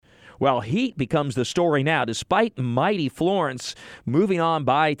Well, heat becomes the story now. Despite mighty Florence moving on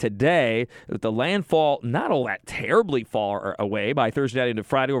by today, with the landfall not all that terribly far away by Thursday night into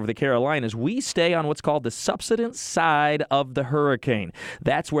Friday over the Carolinas, we stay on what's called the subsidence side of the hurricane.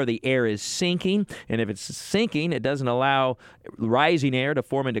 That's where the air is sinking, and if it's sinking, it doesn't allow rising air to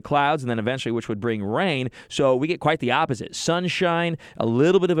form into clouds, and then eventually which would bring rain. So we get quite the opposite. Sunshine, a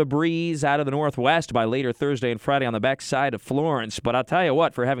little bit of a breeze out of the northwest by later Thursday and Friday on the backside of Florence. But I'll tell you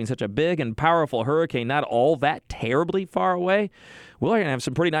what, for having such a big and powerful hurricane not all that terribly far away, we're going to have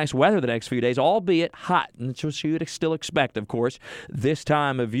some pretty nice weather the next few days, albeit hot, and which you would still expect, of course, this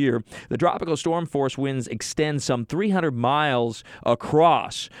time of year. The tropical storm force winds extend some 300 miles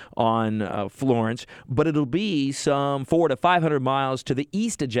across on Florence, but it'll be some 400 to 500 miles to the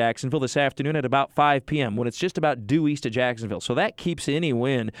east of Jacksonville this afternoon at about 5 p.m. when it's just about due east of Jacksonville. So that keeps any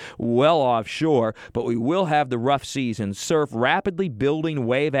wind well offshore, but we will have the rough seas and surf, rapidly building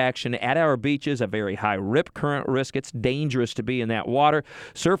wave action at our beaches, a very high rip current risk. It's dangerous to be in that water.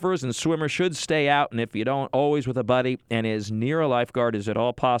 Surfers and swimmers should stay out, and if you don't, always with a buddy and as near a lifeguard as at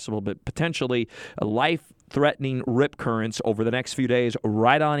all possible, but potentially a life-threatening rip currents over the next few days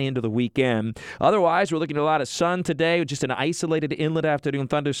right on into the weekend. Otherwise, we're looking at a lot of sun today, just an isolated inland afternoon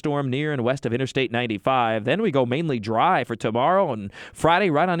thunderstorm near and west of Interstate 95. Then we go mainly dry for tomorrow and Friday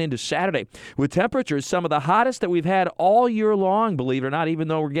right on into Saturday, with temperatures some of the hottest that we've had all year long, believe it or not, even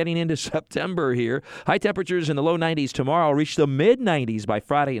though we're getting into September here. High temperatures in the low 90s tomorrow, reach the mid-90s by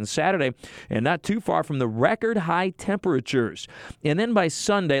Friday and Saturday, and not too far from the record high temperatures. And then by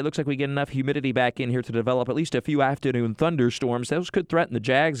Sunday, it looks like we get enough humidity back in here to develop at least a few afternoon thunderstorms. Those could threaten the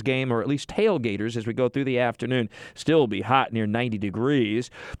Jags game, or at least tailgaters as we go through the afternoon. Still be hot near 90 degrees.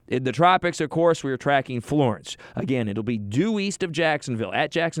 In the tropics, of course, we are tracking Florence. Again, it'll be due east of Jacksonville,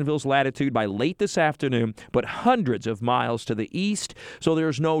 at Jacksonville's latitude by late this afternoon, but hundreds of miles to the east, so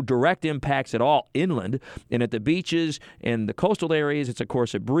there's no direct impacts at all inland. And at the beaches and the coastal areas, it's, of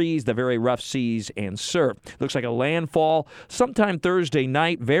course, a breeze, the very rough seas, and surf. Looks like a landfall sometime Thursday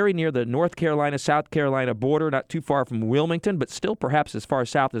night, very near the North Carolina, South Carolina border, not too far from Wilmington, but still perhaps as far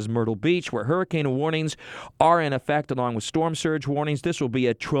south as Myrtle Beach, where hurricane warnings are in effect along with storm surge warnings. This will be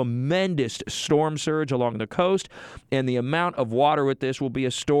a tremendous storm surge along the coast, and the amount of water with this will be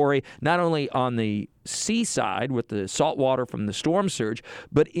a story not only on the seaside with the salt water from the storm surge,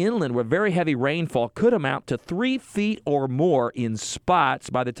 but inland where very heavy rainfall could amount to 3 feet or more in spots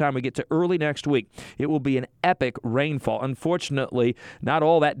by the time we get to early next week. It will be an epic rainfall. Unfortunately, not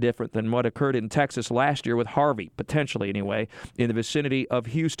all that different than what occurred in Texas last year with Harvey, potentially anyway, in the vicinity of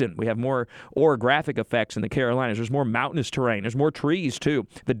Houston. We have more orographic effects in the Carolinas. There's more mountainous terrain. There's more trees, too.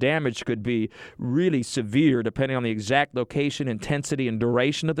 The damage could be really severe depending on the exact location, intensity, and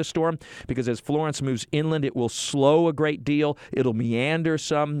duration of the storm, because as Florence moves inland, it will slow a great deal. It'll meander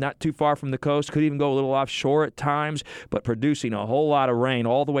some, not too far from the coast, could even go a little offshore at times, but producing a whole lot of rain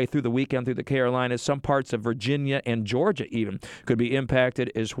all the way through the weekend through the Carolinas. Some parts of Virginia and Georgia even could be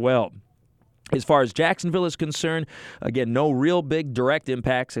impacted as well. As far as Jacksonville is concerned, again, no real big direct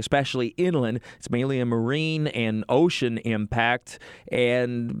impacts, especially inland. It's mainly a marine and ocean impact.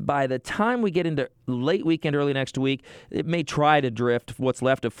 And by the time we get into late weekend, early next week, it may try to drift what's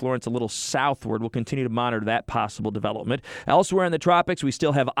left of Florence a little southward. We'll continue to monitor that possible development. Elsewhere in the tropics, we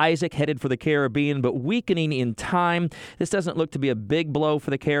still have Isaac headed for the Caribbean, but weakening in time. This doesn't look to be a big blow for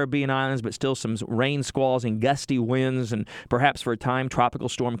the Caribbean islands, but still some rain squalls and gusty winds and perhaps for a time tropical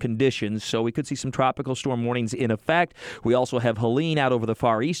storm conditions. So we could see some tropical storm warnings in effect. We also have Helene out over the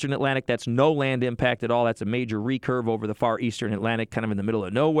far eastern Atlantic. That's no land impact at all. That's a major recurve over the far eastern Atlantic, kind of in the middle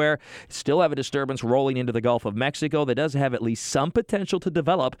of nowhere. Still have a disturbance rolling into the Gulf of Mexico that does have at least some potential to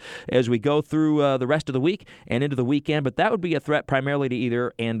develop as we go through the rest of the week and into the weekend, but that would be a threat primarily to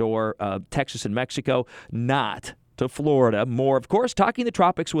either and or Texas and Mexico, not to Florida. More, of course, Talking the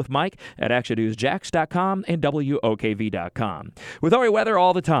Tropics with Mike at ActionNewsJax.com and WOKV.com. With our weather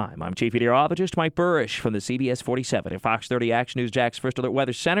all the time, I'm Chief Meteorologist Mike Burrish from the CBS 47 and Fox 30 Action News Jax First Alert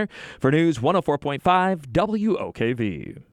Weather Center for News 104.5 WOKV.